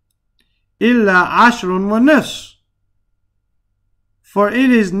إلا 10:30. For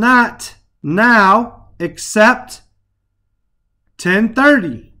it is not now except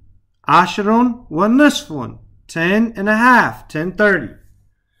 10:30. 10:30. 10 and a half. 10:30.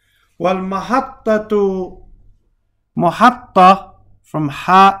 والمحطة محطة from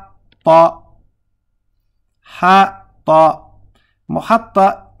حطة. حطة.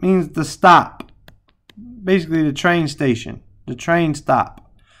 محطة means the stop. Basically the train station. The train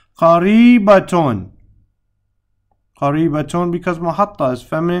stop. قريبة. قريبة because محطة is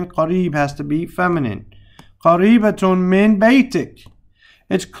feminine. قريب has to be feminine. قريبة من بيتك.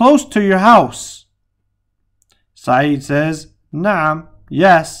 It's close to your house. Saeed says, نعم,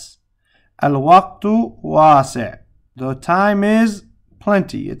 yes. الوقت واسع. The time is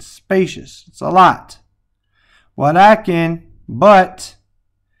plenty. It's spacious. It's a lot. ولكن, but,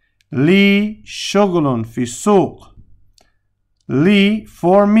 لي شغل في السوق. لي,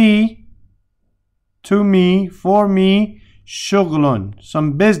 for me, to me, for me, شغل,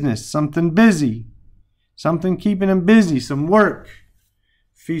 some business, something busy, something keeping him busy, some work.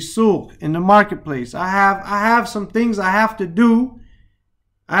 في السوق, in the marketplace. I have some things I have to do.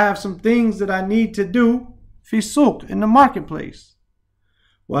 I have some things that I need to do. في السوق, in the marketplace.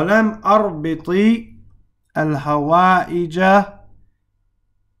 ولم أربط الحوائج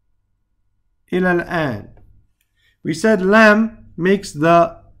إلى الآن. We said lam makes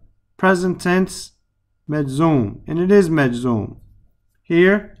the present tense مجزوم, and it is مجزوم.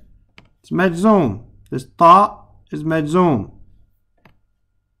 Here, it's مجزوم. This ta is مجزوم.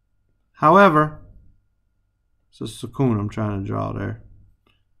 However, it's a sukoon I'm trying to draw there.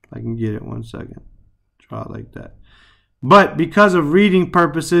 I can get it 1 second. Draw it like that. But because of reading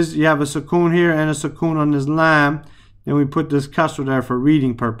purposes, you have a sukoon here and a sukoon on this lam. Then we put this kasr there for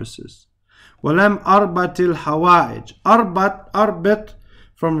reading purposes. وَلَمْ أَرْبَتِ الْحَوَائِجِ. Arbit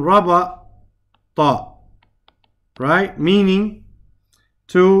from raba ta. Right? Meaning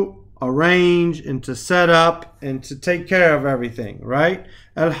to arrange and to set up and to take care of everything. Right?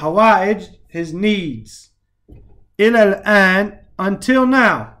 Al-Hawaij, his needs. إِلَى الْآن, until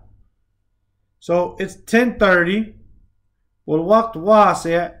now. So it's 10:30. والوقت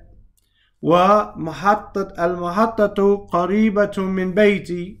واسع. ومحطة المحطة قريبة من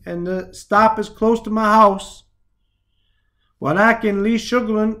بيتي, and the stop is close to my house. ولكن لي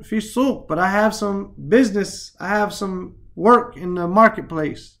شغل في السوق, but I have some business, I have some work in the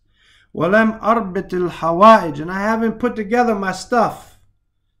marketplace. ولم أربط الحوائج, and I haven't put together my stuff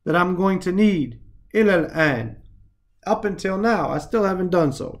that I'm going to need. إلى الآن, up until now, I still haven't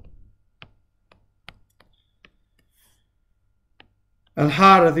done so.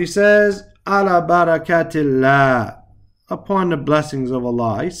 Al-Harith, he says, ala barakatillah, upon the blessings of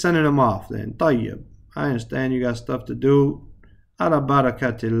Allah. He's sending him off then. Tayyib, I understand you got stuff to do. Ala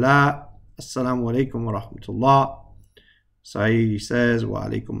barakatillah. Assalamu alaikum wa rahmatullah. Saeed, he says, wa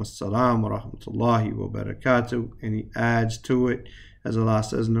alaikum assalam wa rahmatullahi wa barakatuh. And he adds to it, as Allah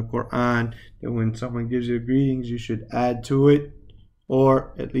says in the Quran, that when someone gives you greetings, you should add to it,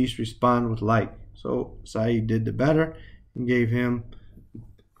 or at least respond with like. So Saeed did the better and gave him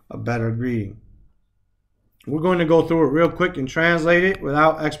a better greeting. We're going to go through it real quick and translate it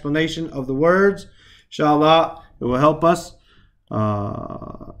without explanation of the words. Inshallah, it will help us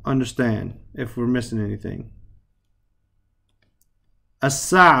understand if we're missing anything. As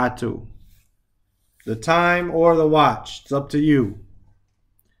Saaah, the time or the watch. It's up to you.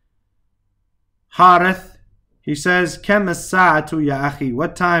 Harith, he says, Kam as Saaah ya akhi.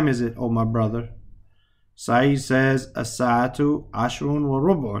 What time is it, oh my brother? Saeed says, As-Saa'atu ashrun wa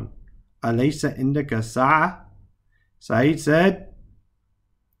rub'un. Alaysa indaka sa'a? Saeed said,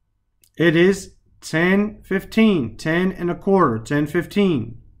 it is 10:15, 10 and a quarter,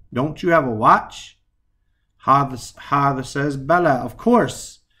 10:15. Don't you have a watch? Hadha says, Bala, of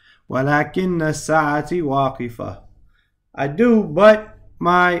course. Walakinna sa'ati waqifa. I do, but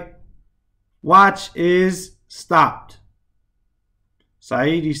my watch is stopped.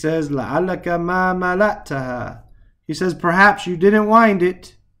 Sa'id, he says, لَعَلَّكَ مَا مَلَأْتَهَا. He says, perhaps you didn't wind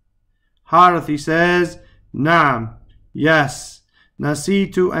it. Harith, he says, نعم, yes.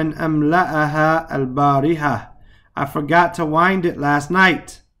 نسيت أن أملأها البارحة. I forgot to wind it last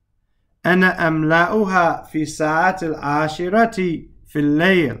night. أنا أملأها في ساعة العاشرة في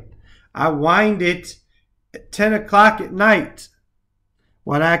الليل. I wind it at 10 o'clock at night.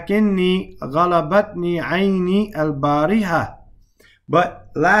 ولكني غلبتني عيني البارحة. But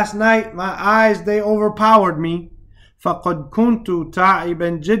last night my eyes, they overpowered me. فقد كنت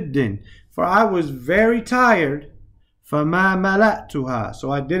تعبا جدا. For I was very tired. فما ملأتها.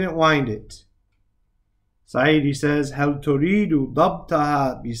 So I didn't wind it. Sa'id, he says, هل تريد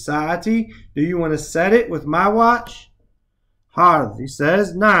ضبطها بساعتي? Do you want to set it with my watch? Harith, he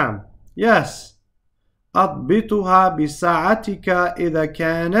says, نعم, yes. أضبطها بساعتك إذا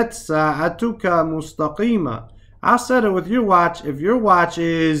كانت ساعتك مستقيمة. I'll set it with your watch if your watch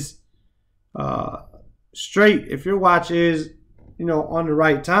is straight, if your watch is, on the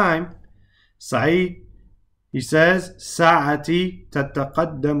right time. Sa'id, he says, ساعتي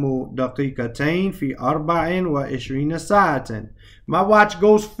تتقدم دقيقتين في 24 ساعة. My watch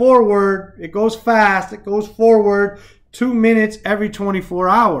goes forward, it goes fast, it goes forward 2 minutes every 24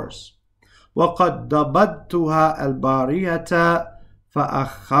 hours. وقد ضبطتها البارحة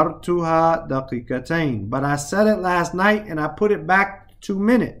فأخرتها دقيقتين. But I set it last night and I put it back 2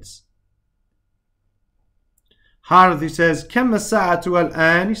 minutes. Harith, he says, كم الساعة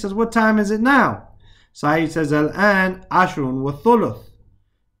الآن? He says, what time is it now? Sa'id says, الآن 10 والثلث.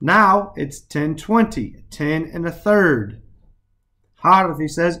 Now it's 10:20, 10 1/3. Harith, he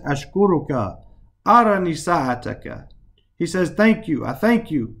says, أشكرك أرني ساعتك. He says, thank you, I thank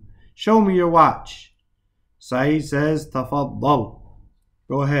you. Show me your watch. Sa'id says, تفضل.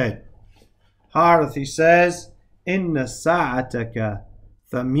 Go ahead. Harith, he says, إن ساعتك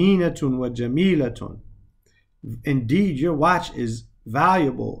ثمينة وجميلة. Indeed, your watch is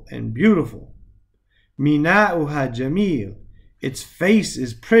valuable and beautiful. مِنَاؤُهَا جَمِيلٌ. Its face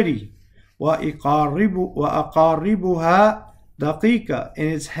is pretty. وَأَقَارِبُهَا دَقِيقَةٌ. And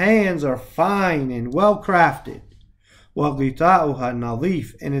its hands are fine and well crafted. وَغِطَاؤُهَا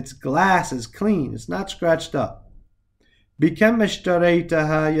نَظِيفٌ. And its glass is clean. It's not scratched up. بِكَمْ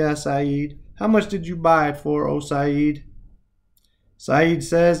اشْتَرَيْتَهَا يَا سَعِيد. How much did you buy it for, O Sa'id? Sa'id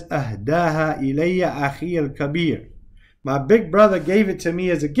says, أهداها إلي أخي الكبير. My big brother gave it to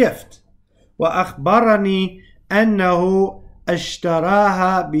me as a gift. وأخبرني أنه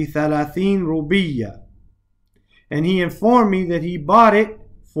اشتراها ب30 روبية. And he informed me that he bought it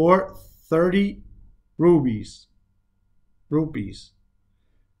for 30 rupees.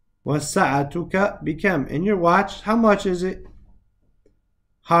 وساعتك بكم? And your watch, how much is it?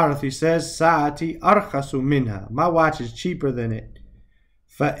 Harith, he says, ساعتي أرخص منها. My watch is cheaper than it.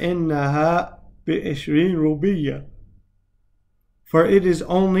 فإنها ب20 روبية. For it is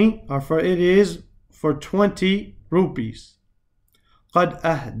for 20 rupees. قد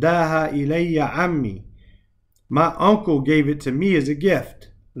أهداها إلي عمي. My uncle gave it to me as a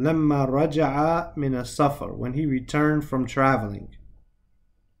gift. لما رجع من السفر. When he returned from traveling.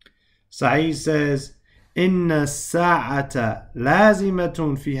 Sa'id says, إن الساعة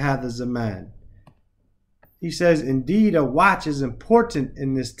لازمة في هذا الزمان. He says, indeed, a watch is important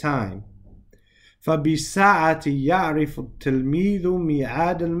in this time. فبالساعة يعرف التلميذ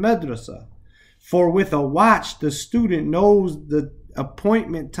ميعاد المدرسة. For with a watch, the student knows the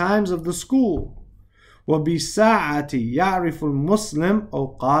appointment times of the school. وبالساعة يعرف المسلم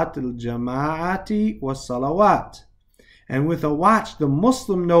أوقات الجماعة والصلوات. And with a watch, the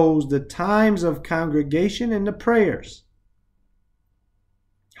Muslim knows the times of congregation and the prayers.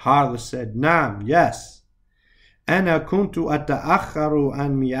 Harith said, نعم, yes. أنا كنت أتأخر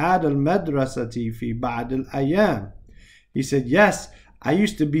عن ميعاد المدرسة في بعض الأيام. He said, yes, I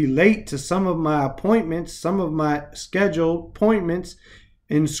used to be late to some of my appointments, some of my scheduled appointments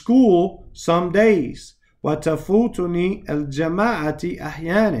in school some days. وتفوتني الجماعة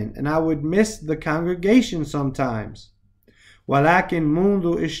أحيانا. And I would miss the congregation sometimes. ولكن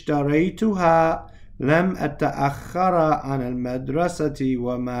منذ اشتريتها لم أتأخر عن المدرسة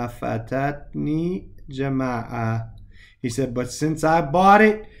وما فاتتني جماعة. He said, but since I bought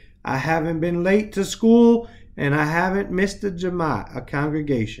it, I haven't been late to school and I haven't missed a jama'ah, a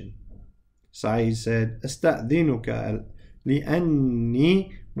congregation. Sa'id said, أستأذنك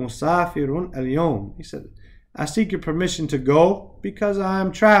لأني مسافر اليوم. He said, I seek your permission to go because I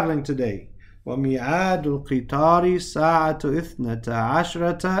am traveling today. وميعاد القطار ساعة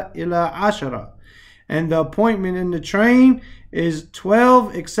 12 إلى 10. And the appointment in the train is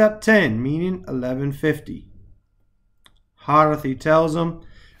 12 except 10, meaning 11:50. Harathi tells him,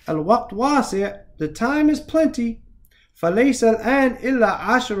 الوقت واسع, the time is plenty. فليس الآن إلا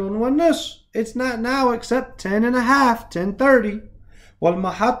 10:30. It's not now except 10 and a half, 10:30.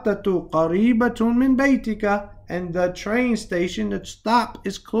 والمحطة قريبة من بيتك, and the train station, the stop,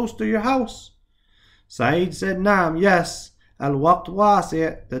 is close to your house. Saeed said, Naam, yes. الوقت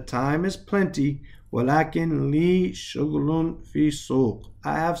واسع, the time is plenty. ولكن لي شغل في السوق.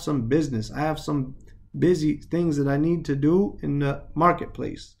 I have some business. I have some busy things that I need to do in the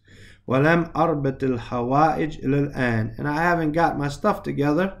marketplace. ولم أربط الحوائج إلى الآن, and I haven't got my stuff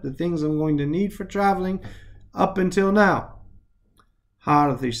together, the things I'm going to need for traveling, up until now.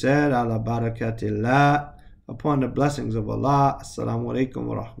 Harathi said, Ala barakatillah, upon the blessings of Allah. Assalamu alaikum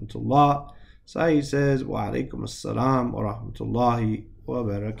wa rahmatullah. Saeed says, Wa alaikum assalam wa rahmatullahi wa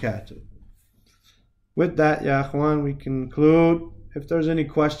barakatuh. With that, ya akhwan, we conclude. If there's any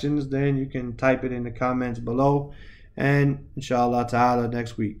questions, then you can type it in the comments below. And inshallah ta'ala,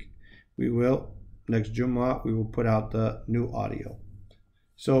 next week, next Jummah, we will put out the new audio.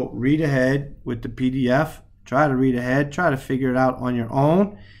 So read ahead with the PDF. Try to read ahead. Try to figure it out on your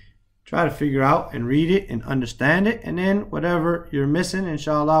own. Try to figure out and read it and understand it. And then whatever you're missing,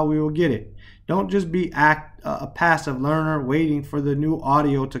 inshallah, we will get it. Don't just be a passive learner waiting for the new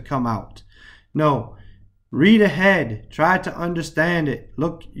audio to come out. No. Read ahead. Try to understand it.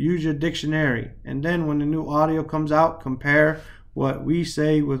 Use your dictionary. And then when the new audio comes out, compare what we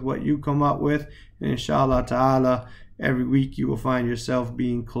say with what you come up with. And inshallah ta'ala, every week you will find yourself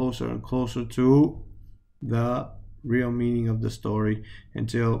being closer and closer to the real meaning of the story,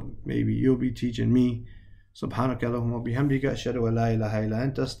 until maybe you'll be teaching me. Subhanaka Allahumma bihamdika ashhadu an la ilaha illa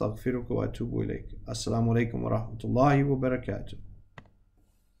anta astaghfiruka wa atubu ilayk. Assalamu alaikum wa rahmatullahi wa barakatuh.